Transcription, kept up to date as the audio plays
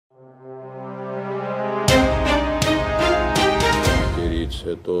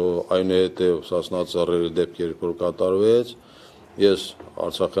հետո այնուհետև Սասնածռերի դեպքեր որ կատարվեց, ես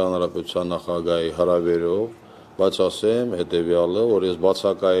Արցախի հանրապետության նախագահի հրավերով, բայց ասեմ հետևյալը, որ ես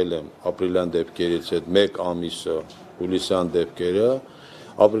բացակայել եմ ապրիլյան դեպքերից հետ 1 ամիսը հուլիսյան դեպքերը,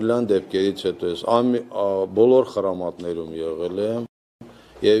 ապրիլյան դեպքերից հետո ես բոլոր խրամատներում եղել եմ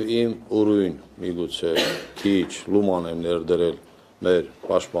եւ իմ ուրույն միգուցե քիչ լուման եմ ներդրել մեր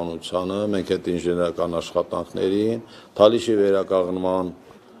պաշտպանությանը, մենք այդ ինժեներական աշխատանքներին, Թալիշի վերականգնման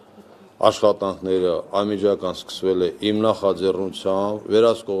աշխատանքները անմիջական սկսվել է իմ նախաձեռնությամբ,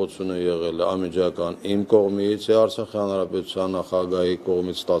 վերահսկողությունը եղել է անմիջական իմ կողմից, Արցախի հանրապետության նախագահի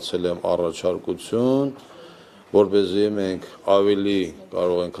կողմից ստացել եմ առաջարկություն, որպեսզի մենք ավելի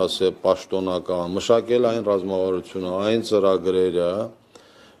կարող ենք ասել պաշտոնական մշակել այն ռազմավարությունը, այն ծրագրերը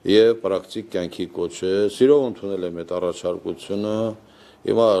եւ պրակտիկ կյանքի կոչել, սիրով ընդունել եմ այդ առաջարկությունը,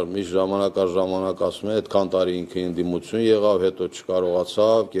 հիմա միշտ ժամանակ առ ժամանակ ասում եմ, այդքան տարի ինքը ընդդիմություն եղավ, հետո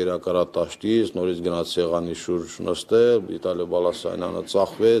չկարողացավ, կերակրատաշտից, նորից գնաց սեղանի շուրջ նստել, Վիտալի Բալասանյանը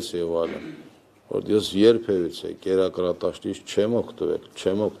ծախվեց եւ այլն, որ ես երբևիցե կերակրատաշտից չեմ օգտվել,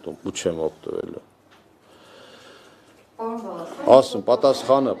 չեմ օգտվում ու չեմ օգտվելու։ Ասում,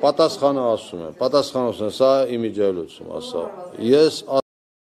 պատասխանը ասում եմ, սա իմիջիայլություն ասա, ես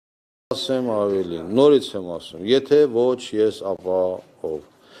ասեմ ավելին, նորից եմ ասում, եթե ոչ ես, ապա ով,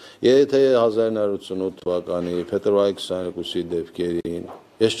 եթե 1988 թվականի փետրվարի 22-ի դեպքերին,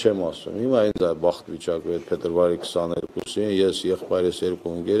 ես չեմ ասում, հիմա ինձ է բախտ վիճակվել այդ փետրվարի 22-ին, ես եղբայրս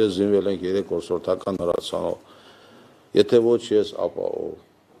երկու ընկերս զինվել ենք 3 որսորդական հրացանով, եթե ոչ ես, ապա ով,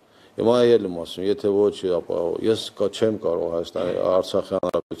 հիմա էլ եմ ասում, եթե ոչ ես, ապա ով, ես չեմ կարող Հայաստանի Արցախի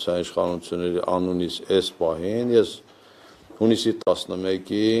հանրապետության իշխանությունների անունից այս պահին, ես հունիսի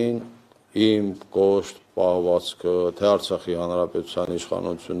 11-ին իմ կոշտ պահվածքը թե Արցախի հանրապետության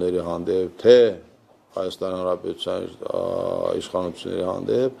իշխանությունների հանդեպ, թե Հայաստանի հանրապետության իշխանությունների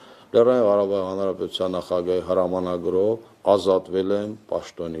հանդեպ, Լեռնային Ղարաբաղի հանրապետության նախագահի հրամանագրով ազատվել եմ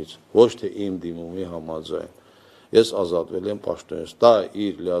պաշտոնից, ոչ թե իմ դիմումի համաձայն։ Ես ազատվել եմ պաշտոնից։ Դա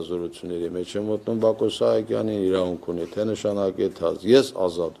իր լիազորությունների մեջ եմ մտնում Բակո Սահակյանին, իրավունք ունի թե նշանակեթած, ես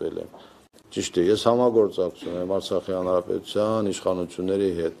ազատվել եմ։ Ճիշտ է, ես համագործակցում եմ Արցախի հանրապետության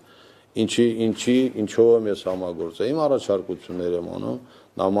իշխանությունների հետ։ Ինչով եմ ես համագործակցում, իմ առաջարկություններ եմ անում,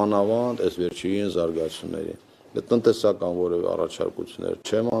 նամանավանդ այս վերջին զարգացումներին։ Տնտեսական որևէ առաջարկություններ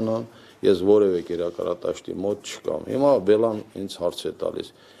չեմ անում, ես որևէ կերակրատաշտի մոտ չկամ։ Հիմա Բելան ինձ հարց է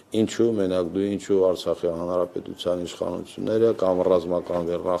տալիս, ինչու մենակ դու, ինչու Արցախի հանրապետության իշխանությունները կամ ռազմական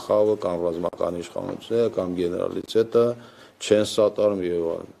վերնախավը, կամ ռազմական իշխանությունները, կամ գեներալիտետը չեն սատարում եւ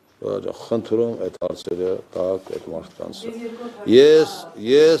այլն։ Խնդրում այդ հարցերը տակ այդ մարդկանց։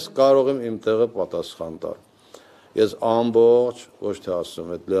 Ես կարող եմ իմ տեղը պատասխան տալ։ Ես ամբողջ, ոչ թե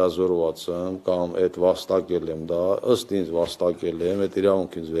ասում, այդ լիազորված եմ կամ այդ վաստակել եմ դա, ըստ ինձ վաստակել եմ, այդ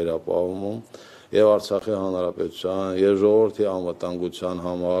իրավունք ինձ վերապահում եւ Արցախի հանրապետության եւ ժողովրդի անվտանգության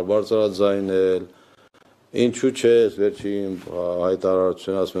համար բարձրաձայնել, ինչու՞ չէ, վերջին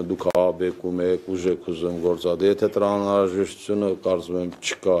հայտարարությունը ասում են դուք ահաբեկում եք, ուժ եք ուզում գործադրել, եթե դրան անհրաժեշտությունը կարծում եմ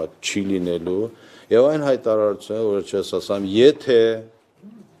չկա, չի լինելու, եւ այն հայտարարությունը, որը չես ասամ, եթե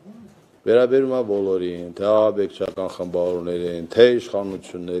վերաբերում է բոլորին, թե ահաբեկչական խմբավորներին, թե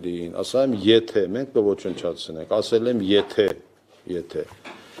իշխանություններին, ասեմ եթե, մենք կոչնչացնենք, ասել եմ եթե։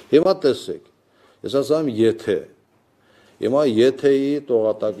 Հիմա տեսեք, ես ասում եմ եթե։ Հիմա եթեի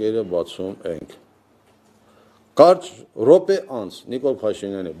տողատակերը բացում ենք։ Կարճ րոպե անց Նիկոլ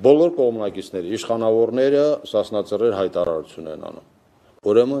Փաշինյանի բոլոր կողմնակիցների իշխանավորները Սասնածռեր հայտարարություն են անում։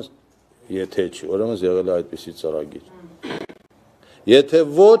 Ուրեմն եթե չի, ուրեմն եղել է այդպիսի ծրագիր։ Եթե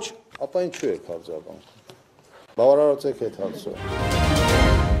ոչ, ապա ինչու եք հարձակում։ Բավարարեցեք այդ հարցը։